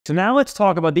So now let's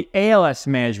talk about the ALS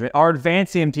management, our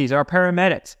advanced EMTs, our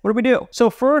paramedics. What do we do?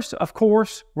 So first, of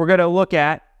course, we're going to look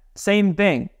at same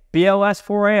thing, BLS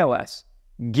for ALS.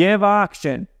 Give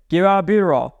oxygen, give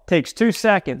albuterol, takes 2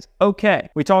 seconds. Okay,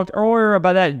 we talked earlier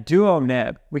about that duo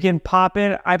neb. We can pop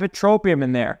in ipratropium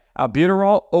in there.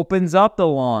 Albuterol opens up the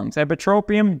lungs.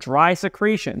 Ipratropium, dry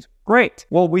secretions. Great.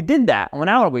 Well, we did that. Well,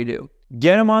 now what do we do?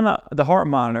 Get them on the heart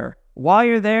monitor. While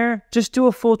you're there, just do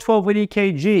a full 12-lead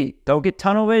EKG. Don't get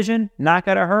tunnel vision, not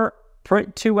gonna hurt.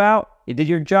 Print 2 out, you did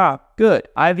your job. Good,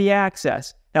 IV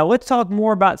access. Now let's talk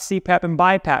more about CPAP and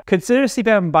BiPAP. Consider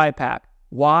CPAP and BiPAP.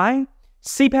 Why?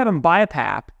 CPAP and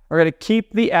BiPAP are gonna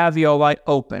keep the alveoli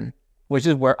open, which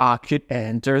is where oxygen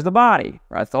enters the body.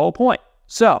 That's the whole point.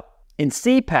 So, in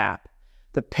CPAP,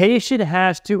 the patient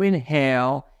has to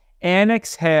inhale and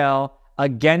exhale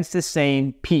against the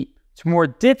same PEEP. It's more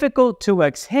difficult to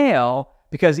exhale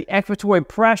because the expiratory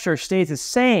pressure stays the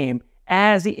same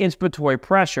as the inspiratory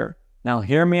pressure. Now,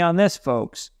 hear me on this,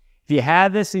 folks. If you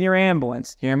have this in your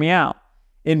ambulance, hear me out.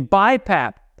 In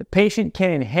BiPAP, the patient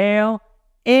can inhale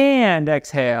and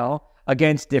exhale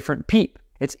against different PEEP.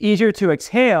 It's easier to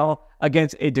exhale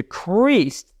against a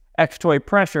decreased expiratory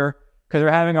pressure because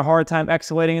they're having a hard time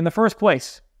exhalating in the first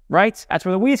place, right? That's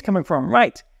where the wheeze coming from,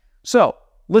 right? So,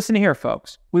 listen here,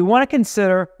 folks. We want to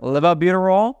consider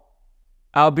levoalbuterol,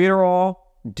 albuterol,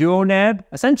 duoneb.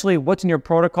 Essentially, what's in your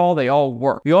protocol, they all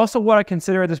work. We also want to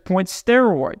consider at this point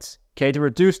steroids, okay, to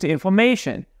reduce the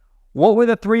inflammation. What were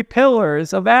the 3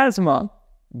 pillars of asthma?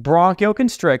 Bronchial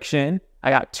constriction,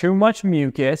 I got too much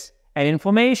mucus, and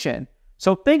inflammation.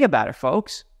 So think about it,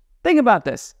 folks. Think about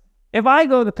this. If I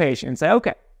go to the patient and say,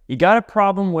 okay, you got a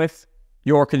problem with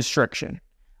your constriction.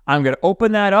 I'm going to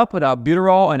open that up with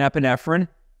albuterol and epinephrine.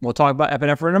 We'll talk about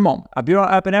epinephrine in a moment. Albuterol,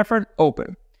 epinephrine,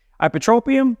 open.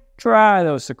 Ipratropium, dry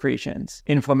those secretions.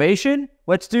 Inflammation,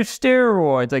 let's do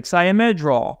steroids like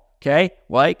thiamidrol, okay?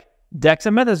 Like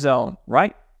dexamethasone,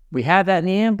 right? We have that in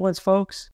the ambulance, folks.